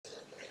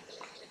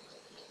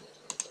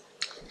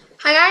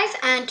Hi guys,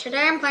 and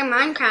today I'm playing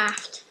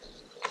Minecraft.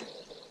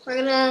 We're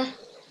gonna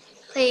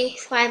play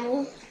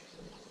survival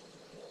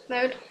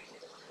mode,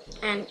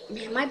 and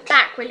yeah, my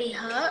back really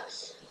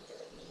hurts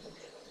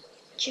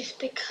just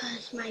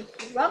because my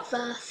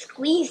brother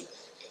squeezed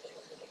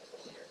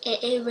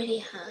it. It really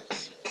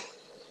hurts.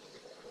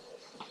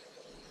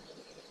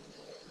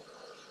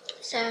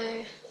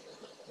 So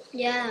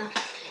yeah,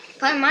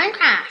 playing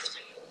Minecraft.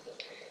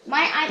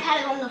 My iPad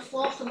is on the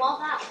floor, so while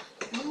that,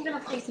 I'm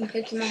gonna play some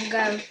Pokemon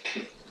Go.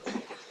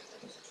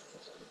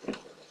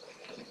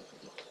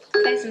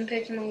 Play some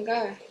Pokemon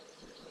Go.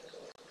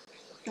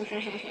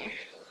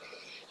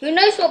 Who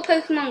knows what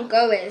Pokemon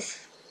Go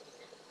is?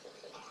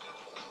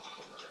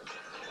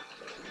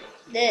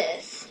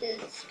 This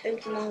is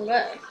Pokemon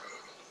Go.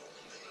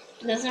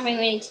 There's nothing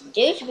we need to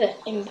do to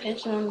put in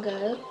Pokemon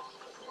Go.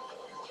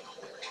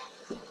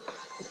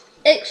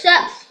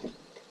 Except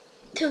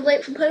to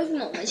wait for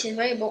Pokemon, which is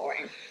very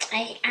boring.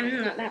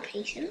 I'm not that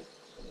patient.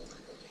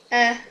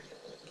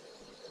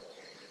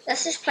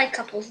 Let's just play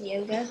couples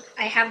yoga.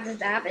 I have the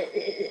dab.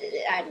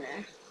 I don't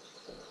know.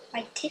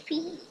 Like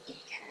Tippy.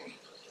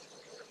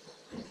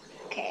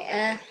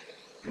 Okay.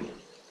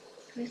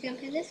 Who's gonna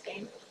play this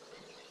game?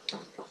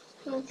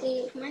 We'll see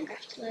if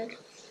Minecraft to load.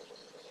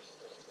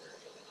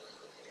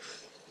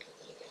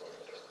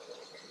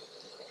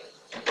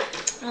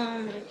 Oh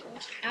my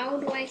gosh. How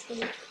do I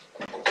save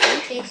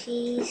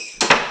fishies?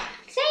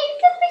 Save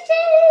the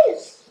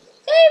fishies!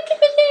 Save the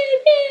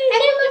fishies!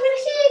 Save the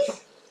fishies!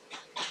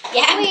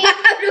 Yeah,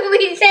 how do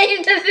we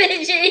save the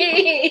fishies? I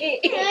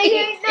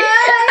don't know.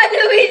 How do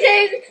we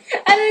save the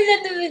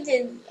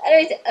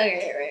fishies?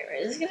 Okay, right.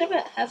 We're just gonna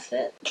put her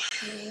foot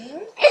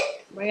here.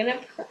 We're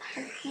gonna put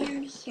her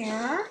hand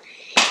here.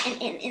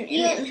 And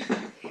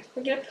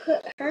we're gonna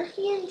put her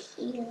hand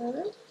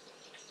here.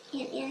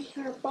 And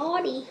her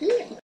body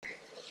here.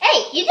 Hey,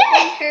 you did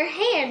it! Her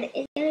hand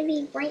is gonna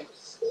be right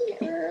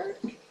here.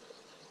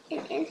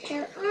 And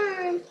her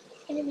arm is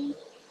gonna be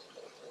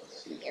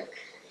here.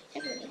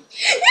 Everywhere.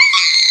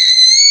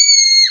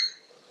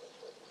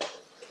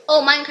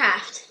 Oh,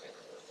 Minecraft.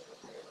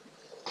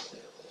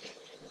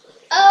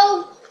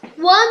 Oh,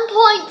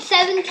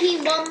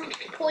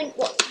 1.71 point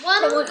what?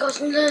 Oh my gosh!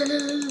 No.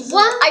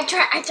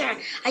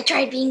 I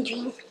tried being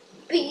dream.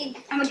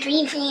 I'm a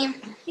dream fan.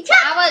 You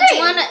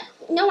can't.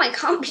 No, I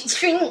can't be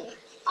dream.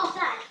 Oh,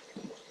 sad.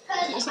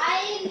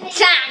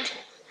 Sad.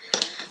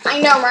 I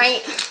know,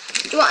 right?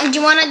 Do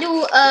you want to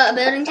do a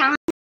building challenge?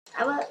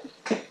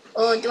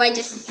 Or do I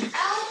just?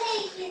 I'll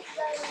take it.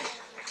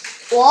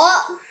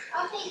 What?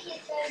 I'll take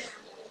it.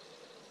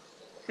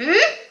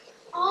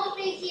 I'll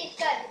take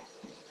it. Oh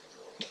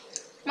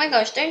my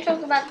gosh, don't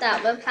talk about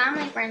that. We're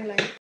family friendly.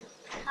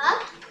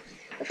 Huh?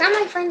 We're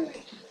family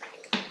friendly.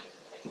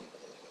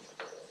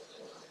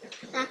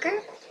 Okay.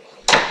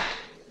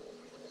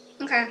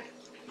 Okay.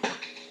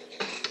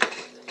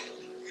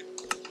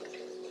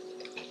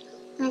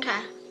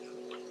 Okay.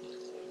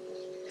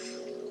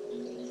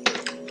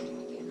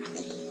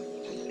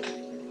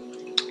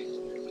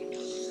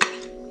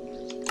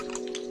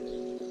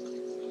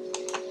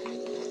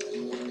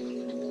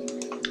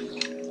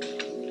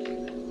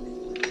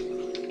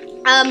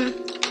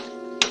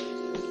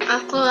 I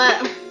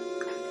thought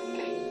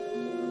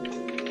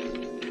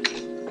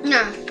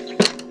no.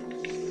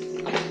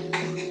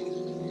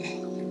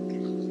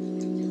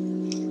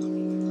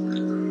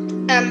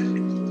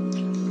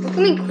 What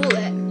can we call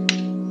it?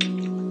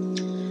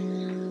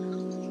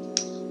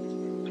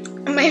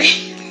 Maybe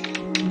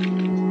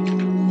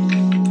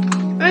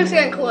I'm just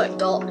gonna call it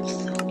dots.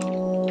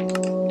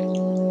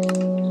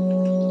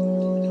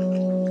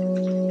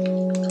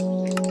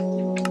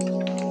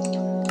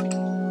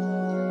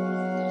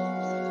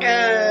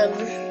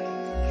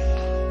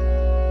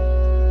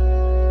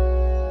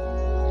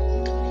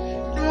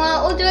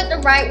 Well, we'll do it the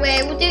right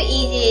way. We'll do it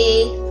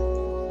easy.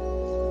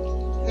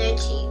 No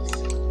cheese.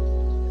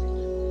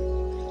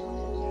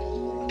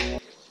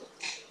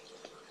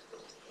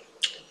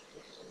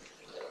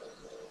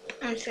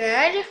 I'm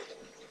scared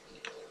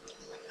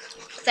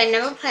because I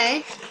never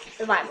play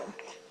survival.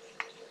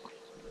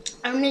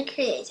 Only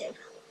creative.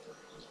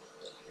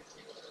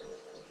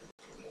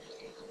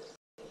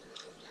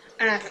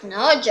 And that's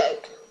not a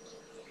joke.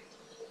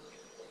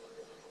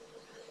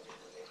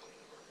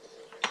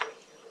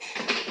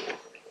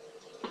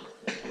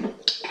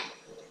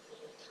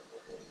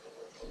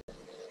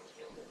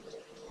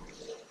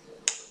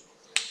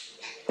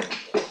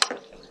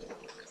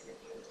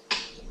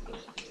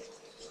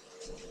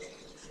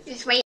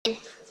 Just waiting.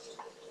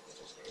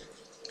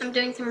 I'm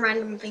doing some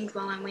random things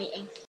while I'm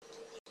waiting.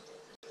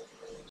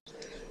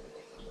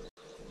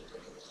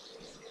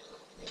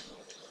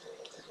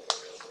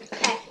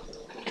 Okay.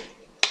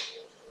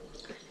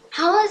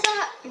 How is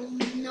that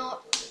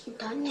not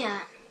done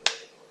yet?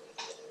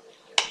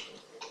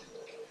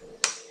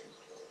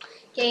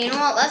 Okay, you know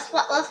what? Let's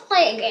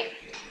play a game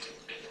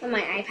on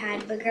my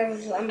iPad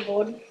because I'm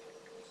bored.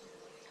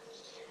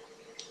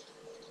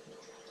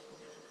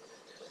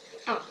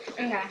 Oh,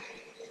 okay.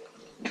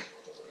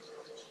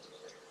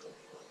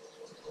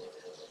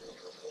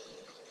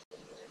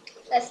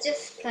 Let's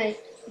just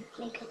like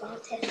makeup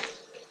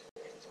artist.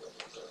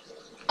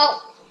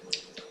 Oh,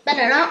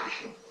 better not,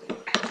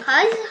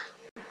 cause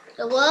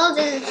the world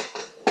is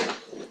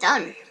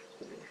done.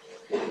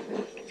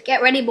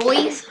 Get ready,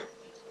 boys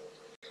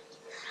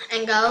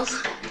and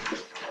girls.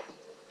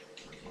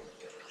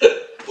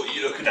 What are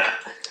you looking at?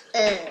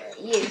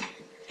 You.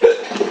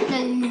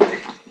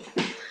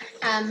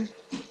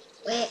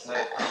 Wait.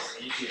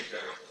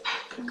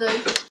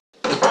 Good.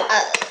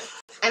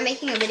 I'm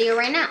making a video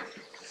right now.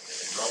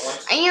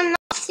 I am not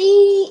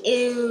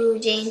Ooh,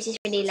 James is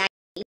really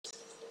laggy.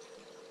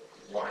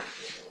 Why?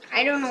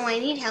 I don't know. I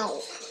need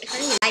help. It's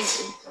really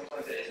laggy.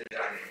 Sometimes it is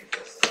lagging.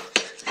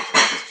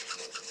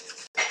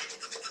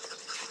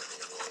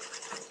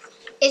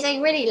 It's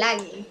like really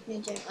laggy.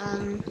 We're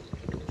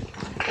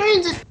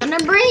just gonna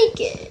break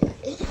it.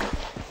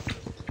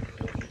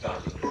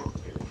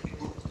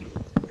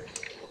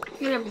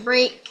 I'm gonna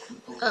break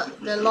up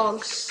the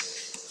logs.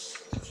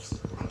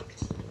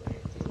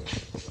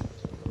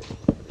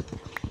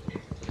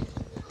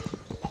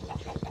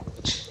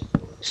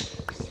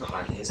 It's not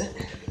laggy, is it?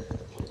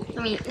 I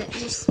mean,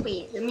 just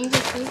wait. Let me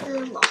just break the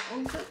log.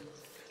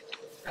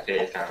 It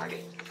is kind of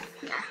laggy.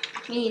 Yeah,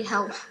 we need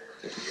help.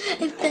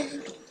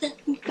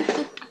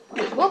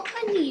 Wait, what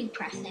button are you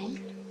pressing?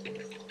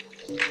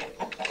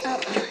 Oh,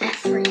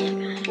 F3.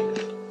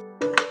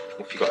 What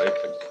have you got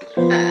open?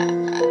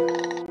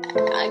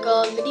 I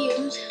got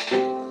videos.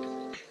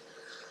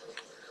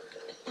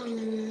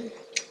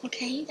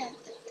 Okay,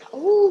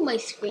 oh, my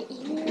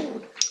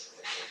screen.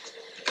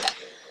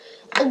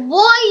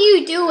 What are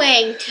you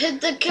doing to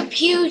the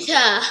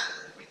computer?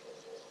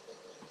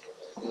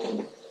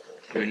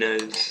 Who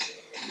knows?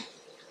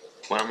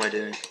 What am I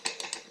doing?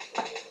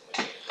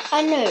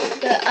 I know,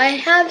 but I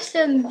have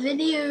some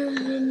videos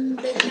in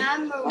the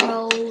camera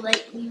roll.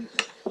 Like,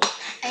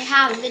 I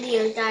have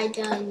videos I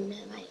done.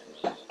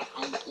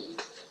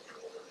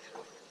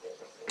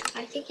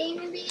 I think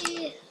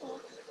maybe.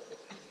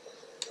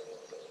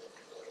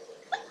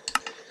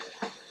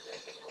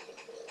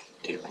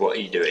 Dude, what are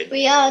you doing?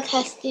 We are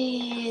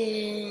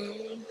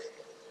testing.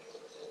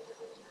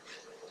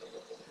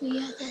 We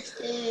are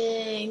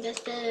testing.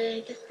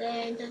 Testing.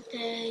 Testing.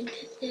 Testing.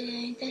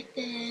 Testing.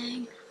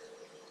 Testing.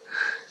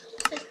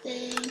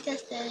 Testing.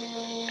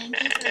 Testing.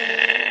 Testing.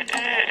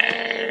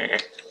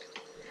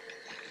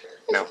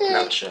 No,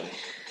 show me.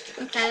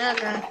 Okay.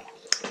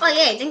 Oh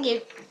yeah, thank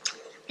you.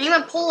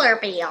 I'm a polar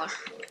bear.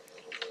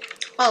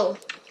 Oh.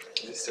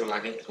 Is it still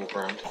lagging? Walk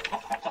around.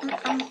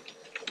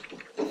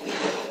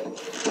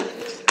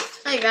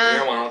 There you go.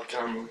 No, I'll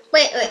come.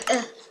 Wait.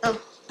 Oh.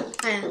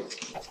 Yeah.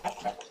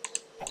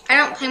 I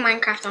don't play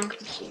Minecraft on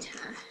computer.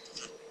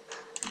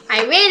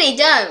 I really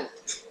don't.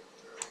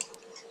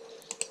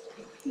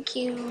 Thank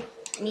you.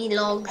 I need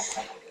logs.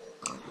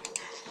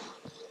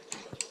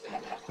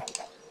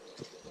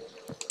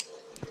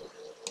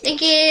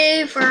 Thank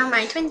you for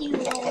my 20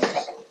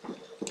 logs.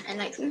 I'd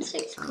like some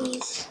sticks,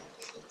 please.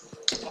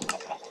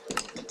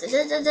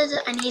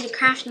 I need a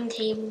crafting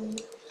table.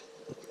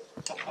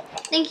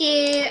 Thank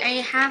you.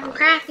 I have a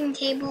crafting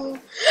table.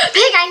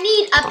 Pig, I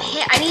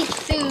need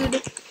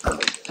food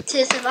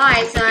to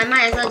survive, so I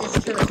might as well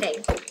just kill a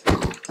pig.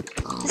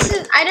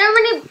 I don't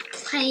really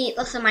play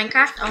lots of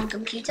Minecraft on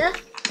computer.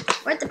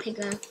 Where'd the pig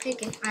go?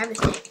 Pig, I have a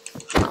stick.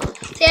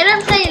 See, I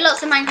don't play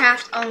lots of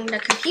Minecraft on the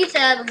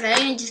computer because I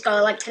only just got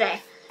it like today.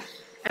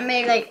 I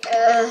made like,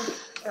 I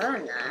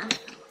don't know.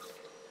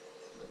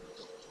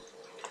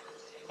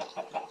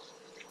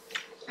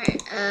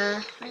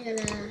 Alright, I'm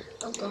gonna,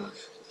 oh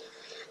gosh.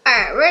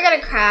 Alright, we're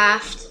gonna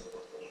craft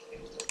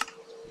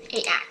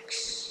an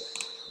axe,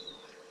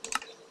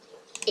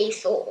 a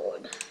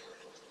sword.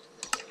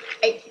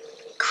 I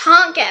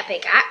can't get a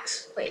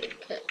pickaxe. Wait,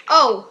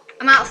 oh,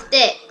 I'm out of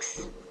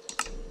sticks.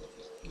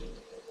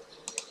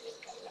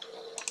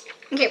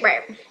 Okay,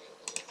 right.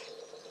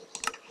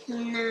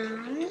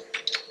 Now,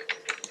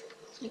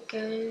 I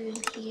go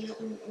here.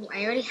 Oh,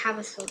 I already have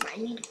a sword, but I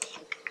need a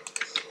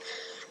pickaxe.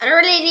 I don't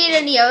really need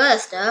any other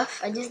stuff.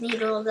 I just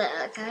need all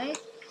that, okay?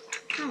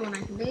 That's what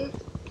I can do.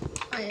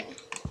 Oh, yeah.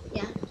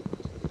 Yeah.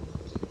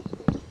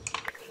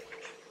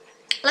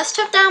 Let's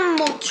chop down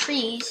more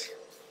trees.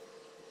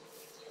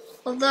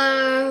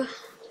 Although,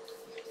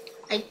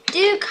 I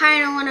do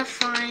kind of want to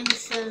find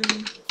some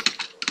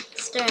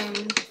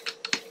stone.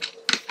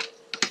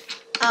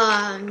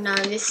 Oh no,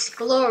 this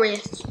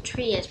glorious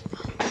tree has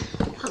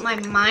put my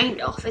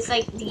mind off. It's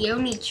like the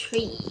only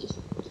tree.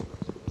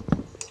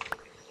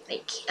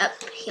 Like up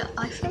here,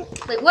 I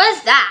think. Wait, what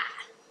is that?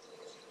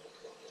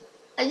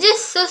 I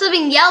just saw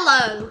something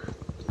yellow.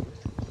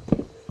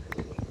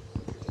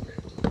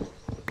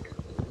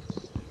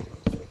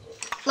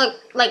 Look,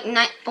 like,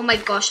 oh my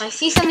gosh, I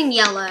see something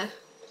yellow.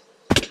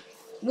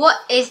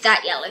 What is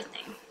that yellow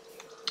thing?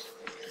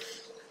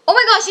 Oh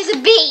my gosh, it's a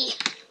bee.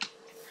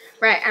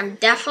 Right, I'm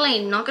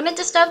definitely not gonna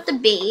disturb the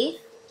bee.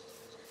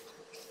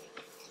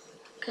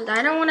 Because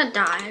I don't want to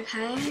die,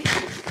 okay?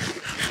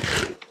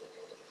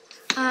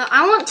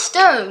 I want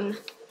stone.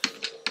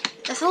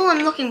 That's all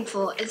I'm looking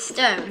for, is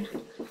stone.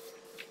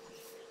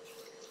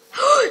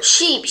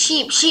 Sheep.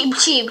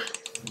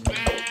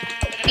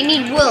 I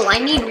need wool.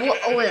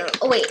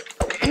 Oh wait.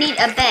 I need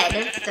a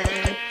bed.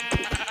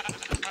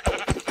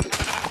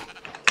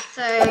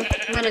 So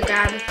I'm gonna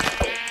grab.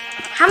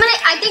 How many?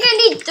 I think I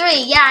need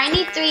 3. Yeah, I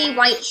need 3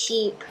 white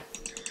sheep.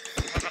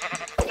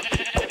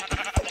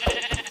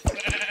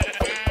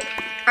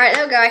 Alright,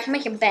 there we go. I can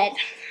make a bed.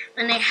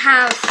 And I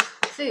have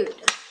food.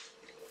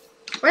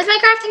 Where's my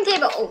crafting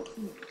table? Oh.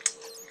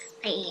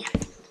 Hey.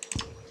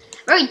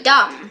 Very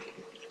dumb.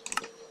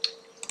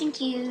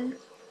 Thank you.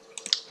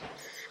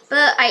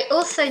 But I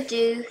also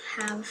do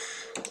have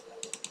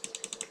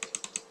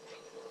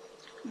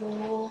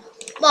more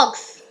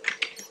logs.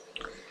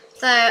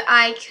 So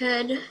I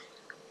could...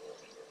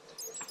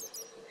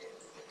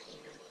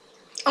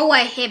 Oh,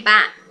 I hear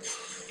bats.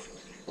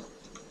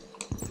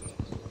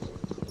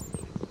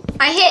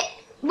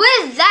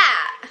 Where's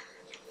that?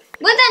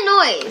 Where's that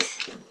noise?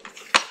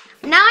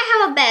 Now I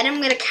have a bed.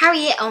 I'm gonna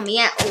carry it on me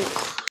at all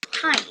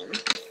time.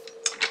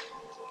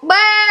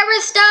 Where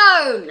is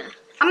stone?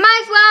 I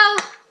might as well.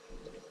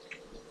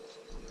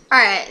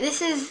 Alright,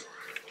 this is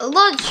a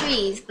lot of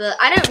trees, but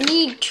I don't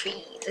need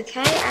trees,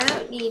 okay? I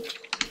don't need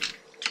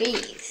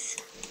trees.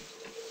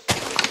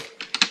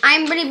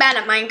 I'm pretty bad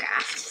at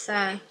Minecraft,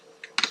 so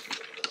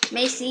you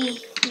may see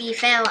me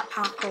fail at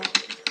parkour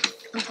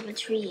on top of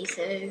trees,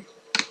 so...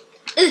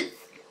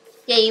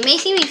 Yeah, you may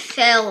see me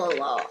fail a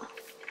lot.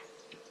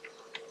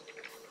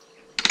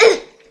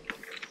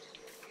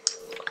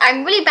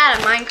 I'm really bad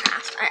at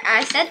Minecraft.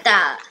 I said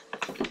that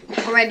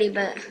already,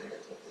 but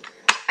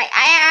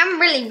I am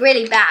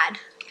really bad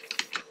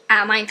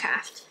at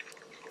Minecraft.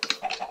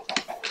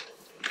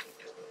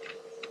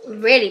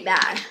 Really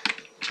bad.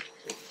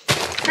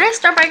 Can I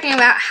start bragging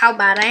about how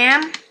bad I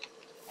am?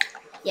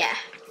 Yeah.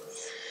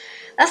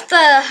 That's the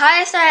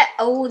highest I...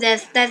 Oh,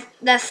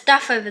 there's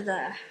stuff over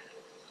there.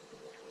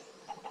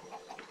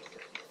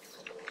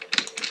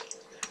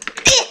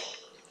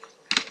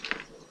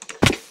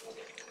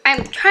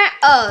 I'm trying...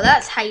 Oh,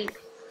 that's how you...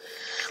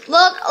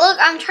 Look,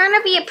 I'm trying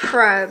to be a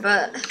pro,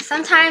 but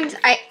sometimes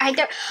I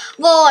don't...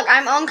 Look,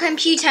 I'm on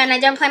computer and I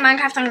don't play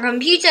Minecraft on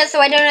computer, so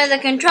I don't know the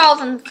controls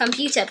on the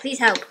computer. Please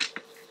help.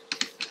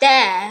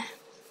 There.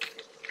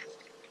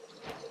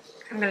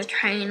 I'm gonna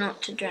try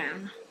not to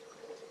drown.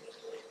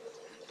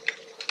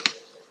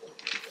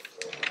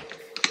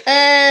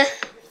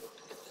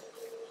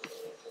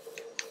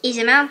 Is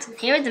a mountain.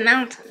 Here is a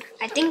mountain.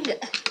 I think...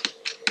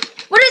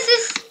 What is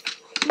this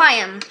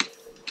biome?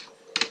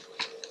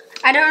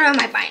 I don't know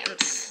my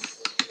biomes.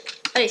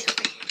 That is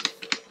okay.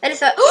 That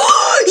is a...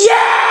 Oh,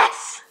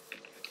 yes!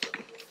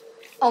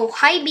 Oh,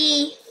 hi,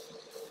 bee.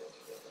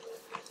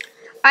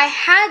 I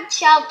had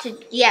shelter.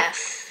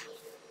 Yes.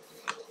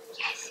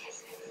 Yes.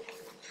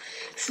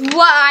 It's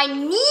what I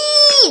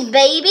need,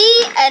 baby.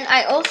 And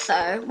I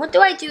also... What do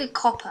I do with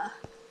copper?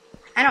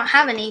 I don't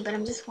have any, but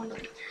I'm just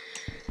wondering.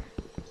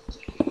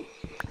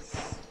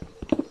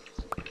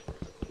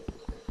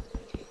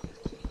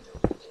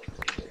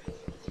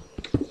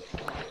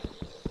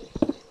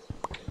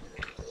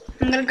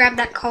 I'm gonna grab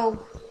that coal.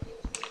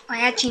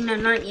 I actually no,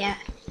 not yet.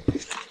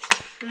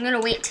 I'm gonna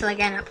wait till I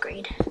get an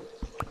upgrade.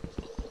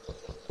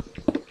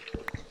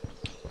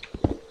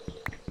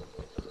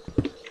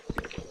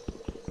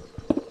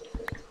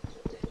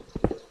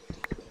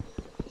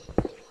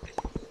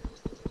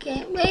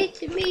 Can't wait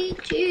to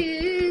meet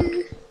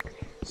you.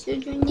 So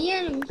the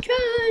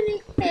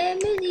animatronic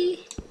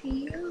family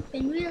be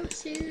open real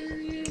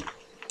soon.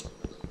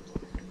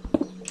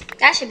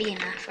 That should be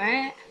enough,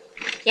 right?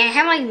 Yeah, I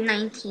have like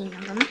 19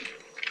 of them.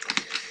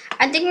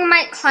 I think we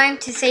might climb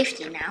to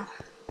safety now.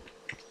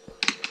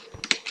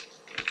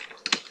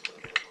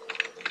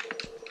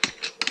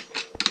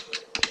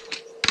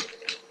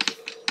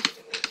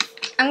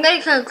 I'm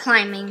gonna go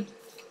climbing.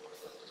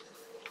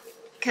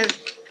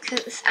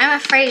 Cause I'm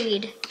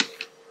afraid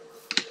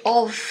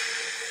of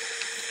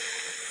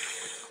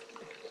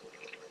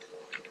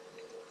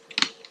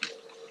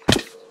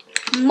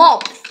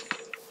mobs.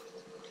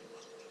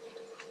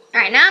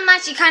 Alright, now I'm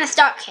actually kind of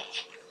stuck here.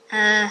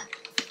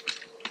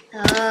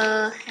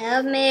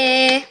 Help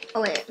me.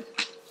 Oh, wait.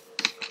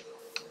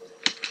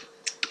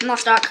 I'm not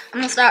stuck.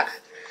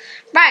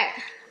 Right.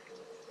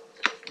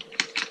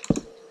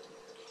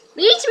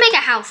 We need to make a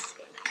house.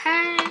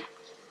 Okay.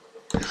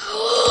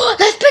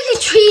 Let's bake a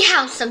tree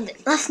house someday.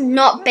 Let's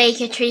not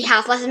bake a tree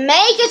house. Let's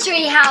make a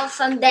tree house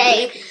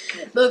someday.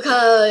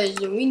 Because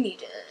we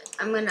need it.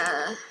 I'm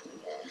gonna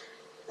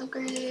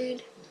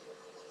upgrade.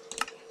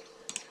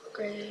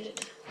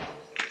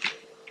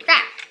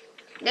 Yeah.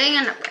 Getting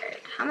an upgrade.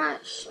 How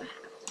much?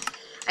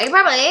 I could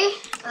probably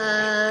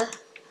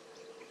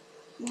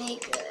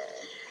make a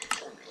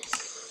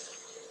furnace.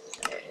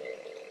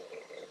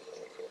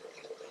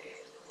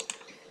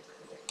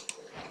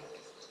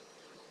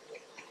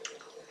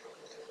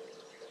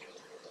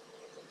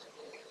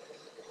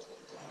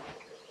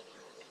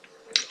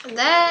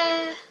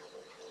 There.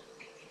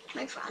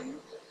 Make fun.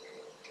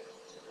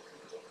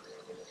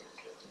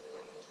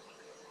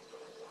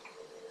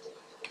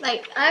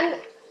 Like I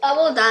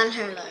will down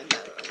here alone, by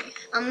the way.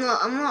 I'm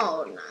not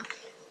old enough.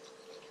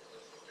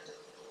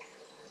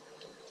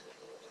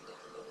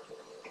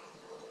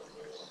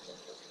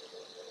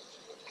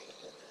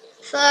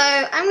 So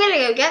I'm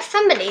gonna go get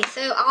somebody.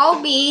 So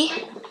I'll be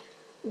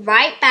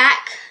right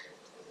back.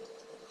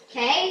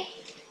 Okay?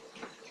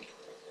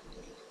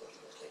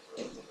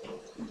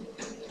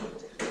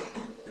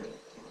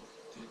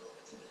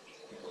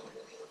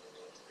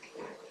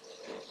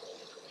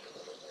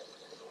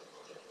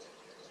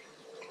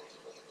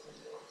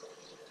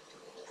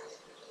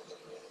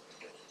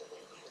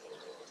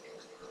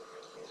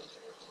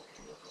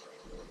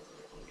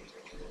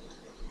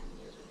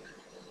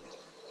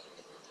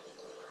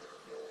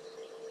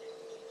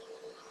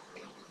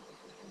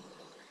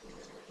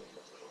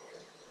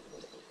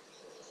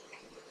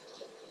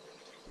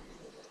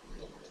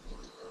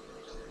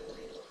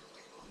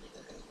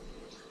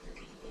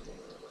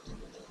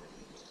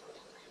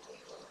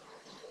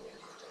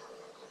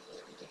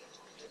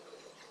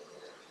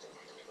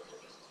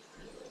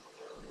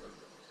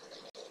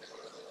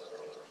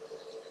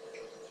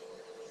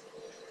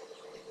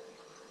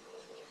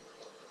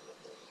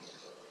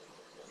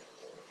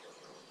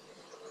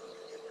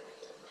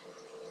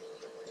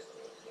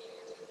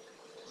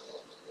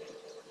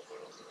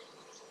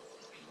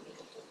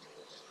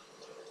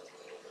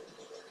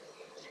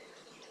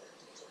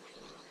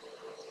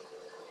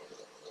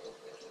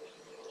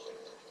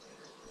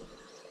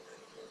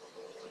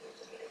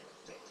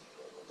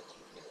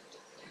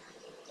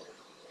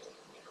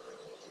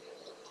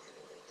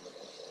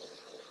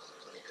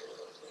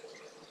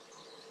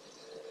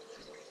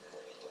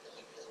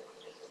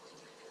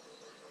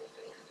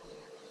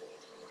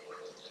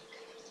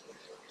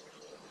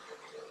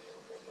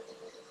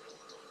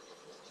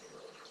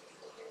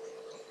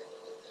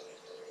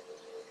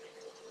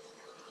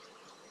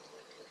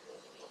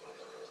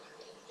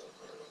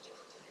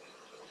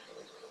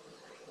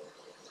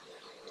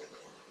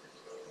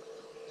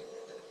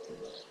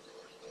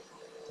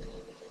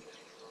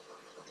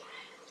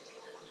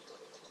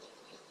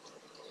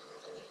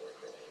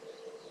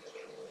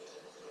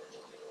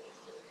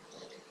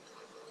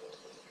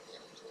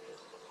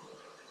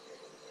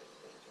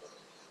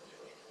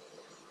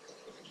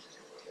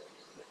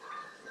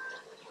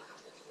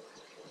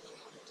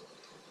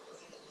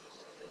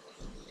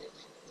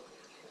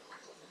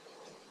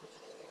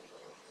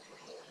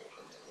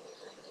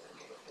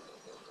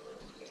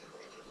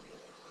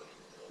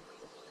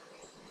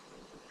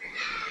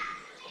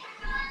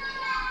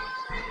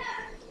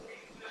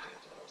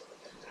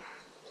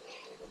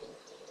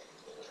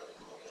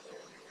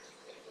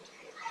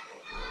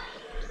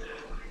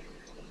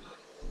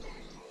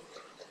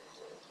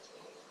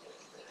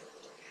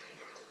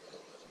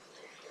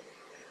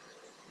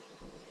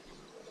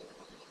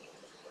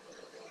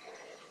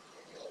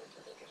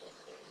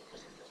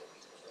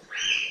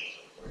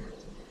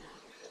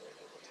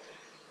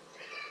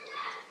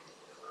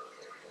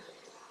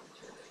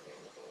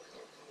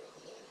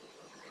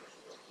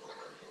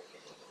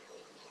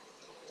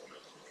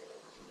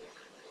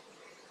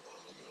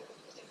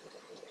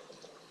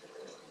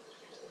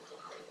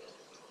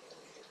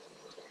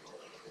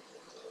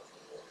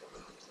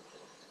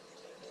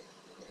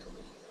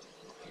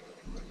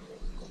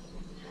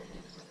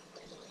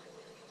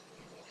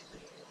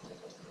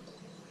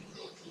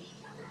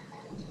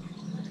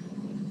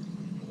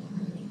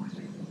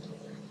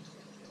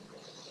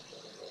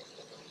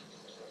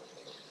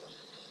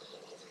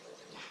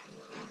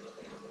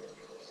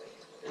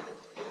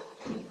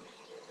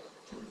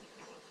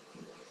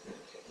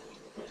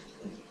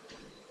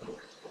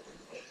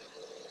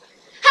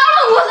 How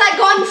long was I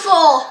gone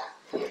for?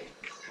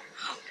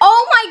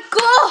 Oh my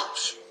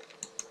gosh!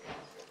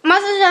 I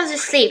must have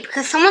just sleep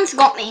because someone's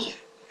got me.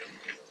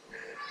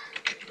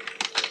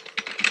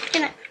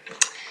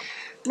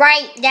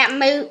 Right, that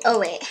move. Oh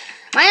wait,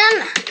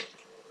 man.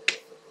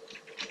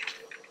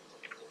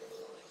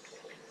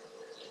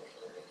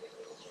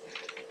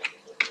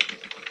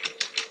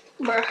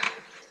 Bruh.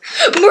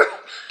 Bruh.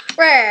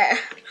 Bruh. Oh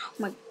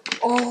my.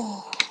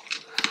 Oh,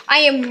 I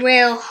am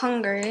real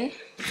hungry.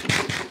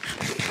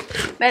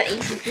 Better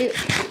eat some food.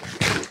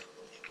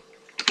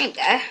 There you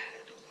go.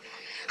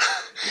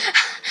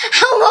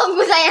 How long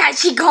was I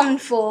actually gone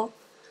for?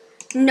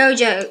 No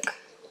joke.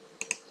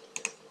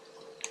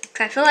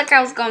 I feel like I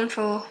was gone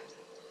for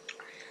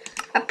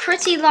a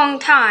pretty long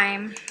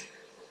time.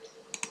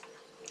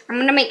 I'm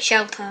gonna make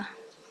shelter.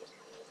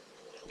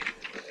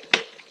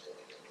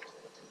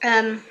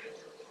 I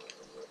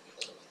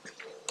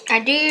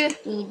do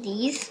need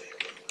these.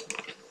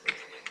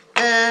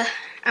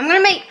 I'm gonna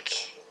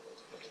make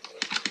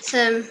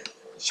some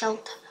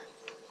shelter.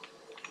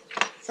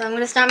 So I'm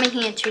gonna start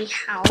making a tree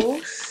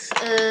house.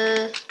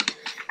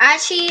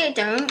 Actually, I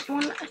don't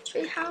want a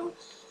tree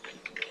house.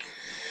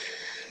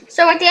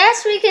 So I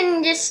guess we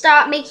can just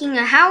start making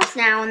a house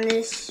now in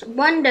this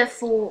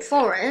wonderful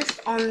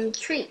forest on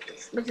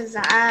trees. Because,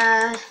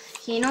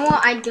 you know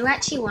what? I do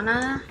actually want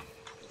a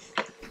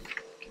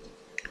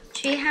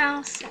tree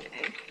house.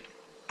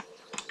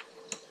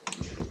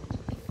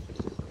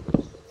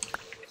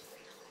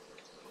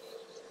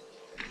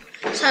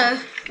 So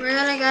we're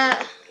gonna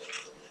get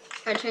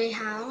a tree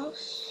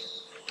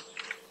house.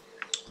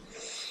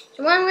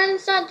 So what I'm gonna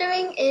start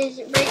doing is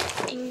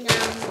breaking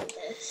down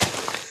this.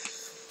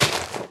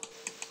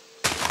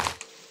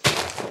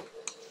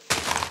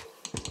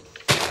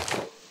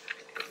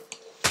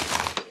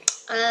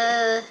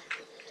 We're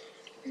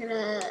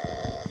gonna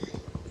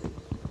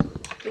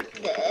do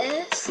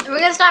this. And we're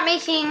gonna start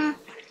making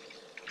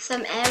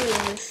some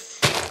areas.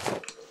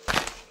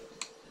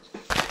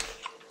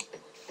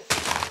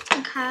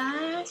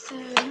 Okay, so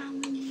how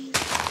many?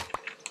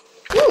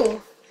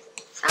 Ooh,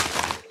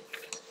 sapling.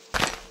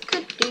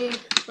 Could do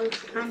with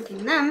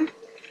planting them.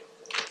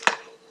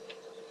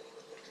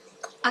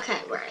 Okay,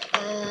 right.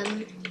 Oh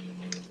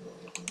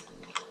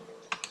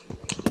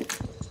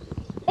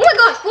my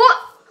gosh, what?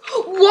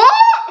 What?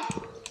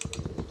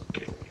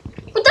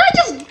 What did I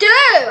just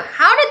do?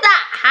 How did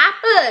that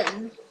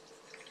happen?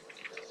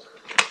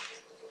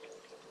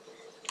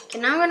 Okay,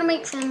 now I'm gonna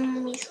make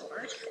some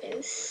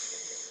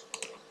resources.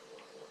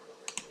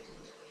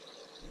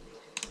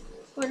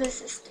 What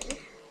does this do?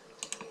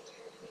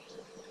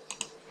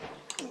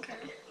 Okay.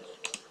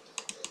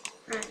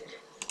 Right.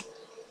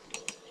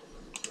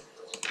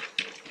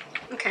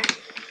 Okay.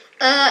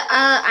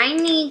 I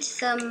need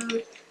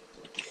some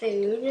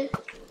food.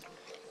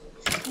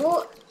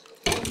 What?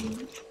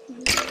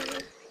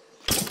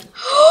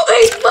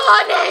 It's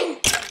morning!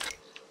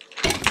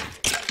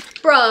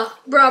 Bruh.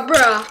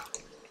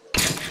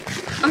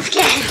 I'm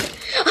scared.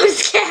 I'm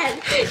scared.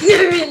 No,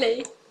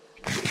 really.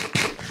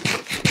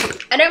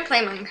 I don't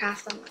play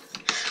Minecraft that much.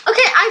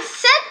 Okay, I've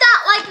said that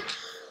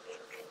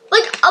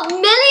like a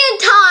million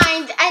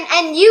times,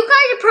 and you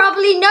guys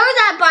probably know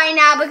that by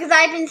now because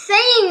I've been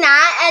saying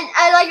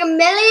that like a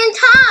million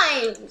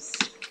times.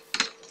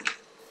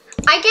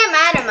 I get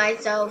mad at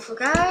myself,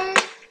 okay?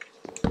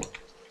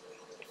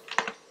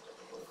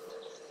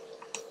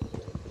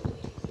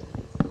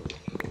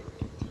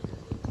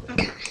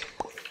 Okay.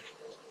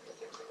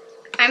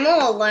 I'm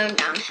all alone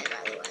down here,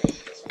 by the way.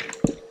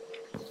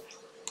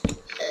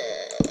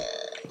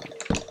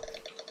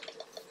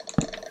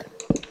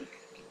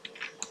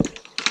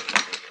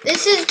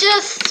 This is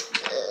just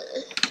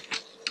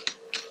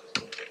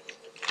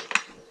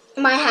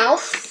my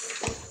house.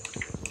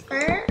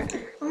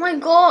 Oh my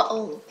god.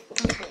 Oh,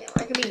 okay.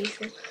 I can be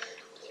useful.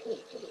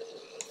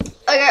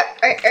 Okay.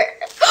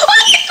 Oh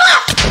my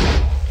god!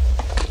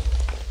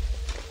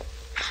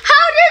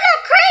 How did a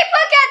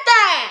creeper get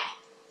there?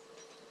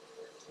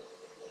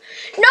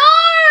 No!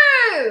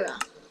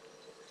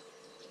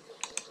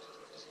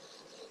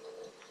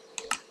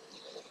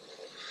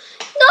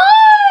 No!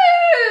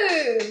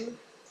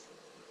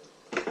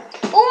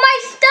 All my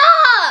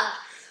stuff!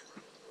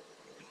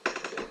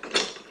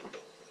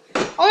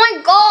 Oh my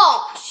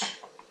gosh!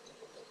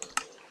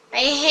 I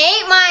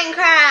hate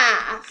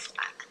Minecraft.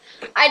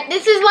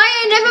 This is why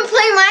I never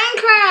play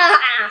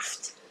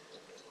Minecraft.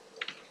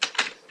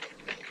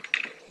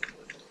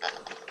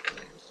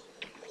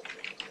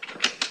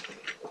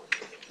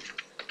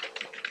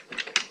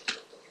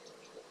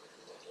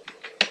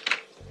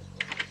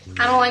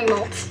 I don't like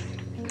mods.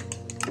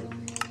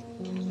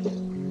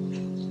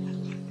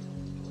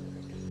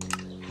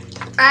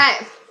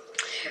 Alright.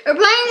 We're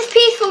playing this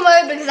peaceful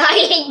mode because I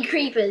hate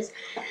creepers.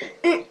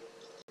 I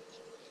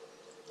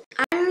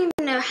don't even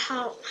know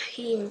how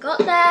he even got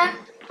there.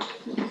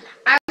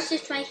 I was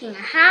just making a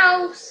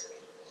house.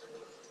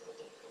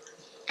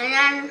 And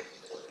then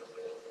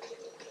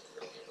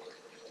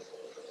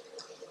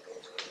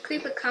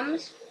creeper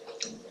comes,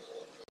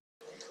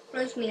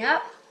 blows me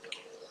up,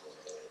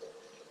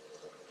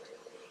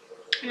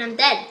 and I'm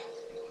dead.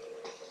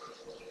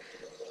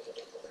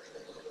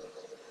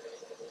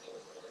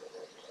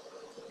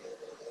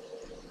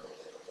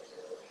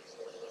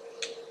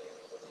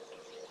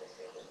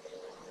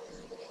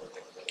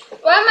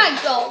 Where are my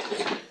dogs?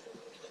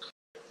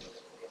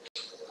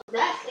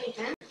 That's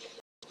sleeping.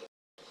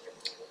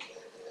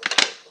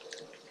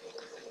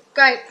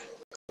 Great.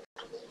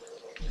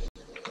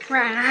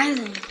 We're on an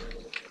island.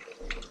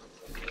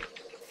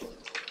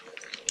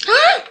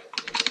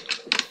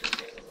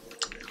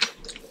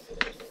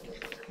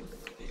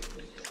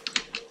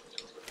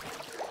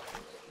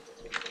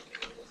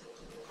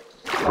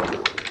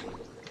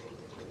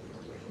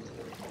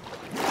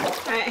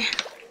 Alright.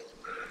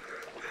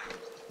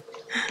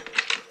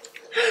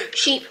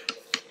 Sheep.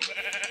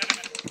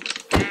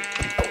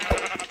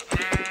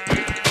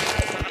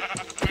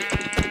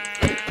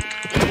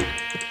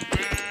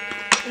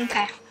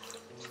 Okay.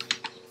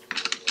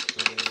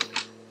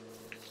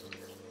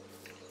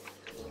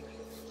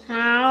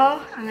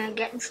 Now I'm gonna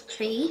get this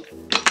tree.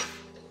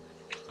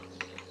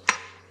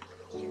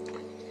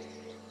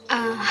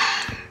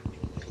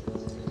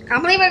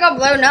 Can't believe I got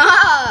blown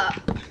up.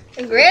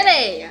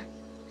 Really?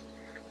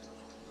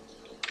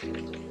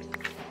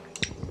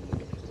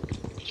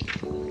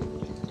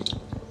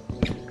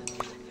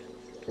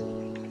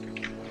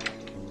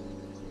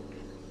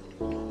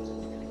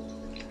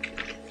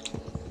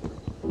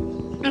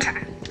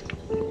 Okay.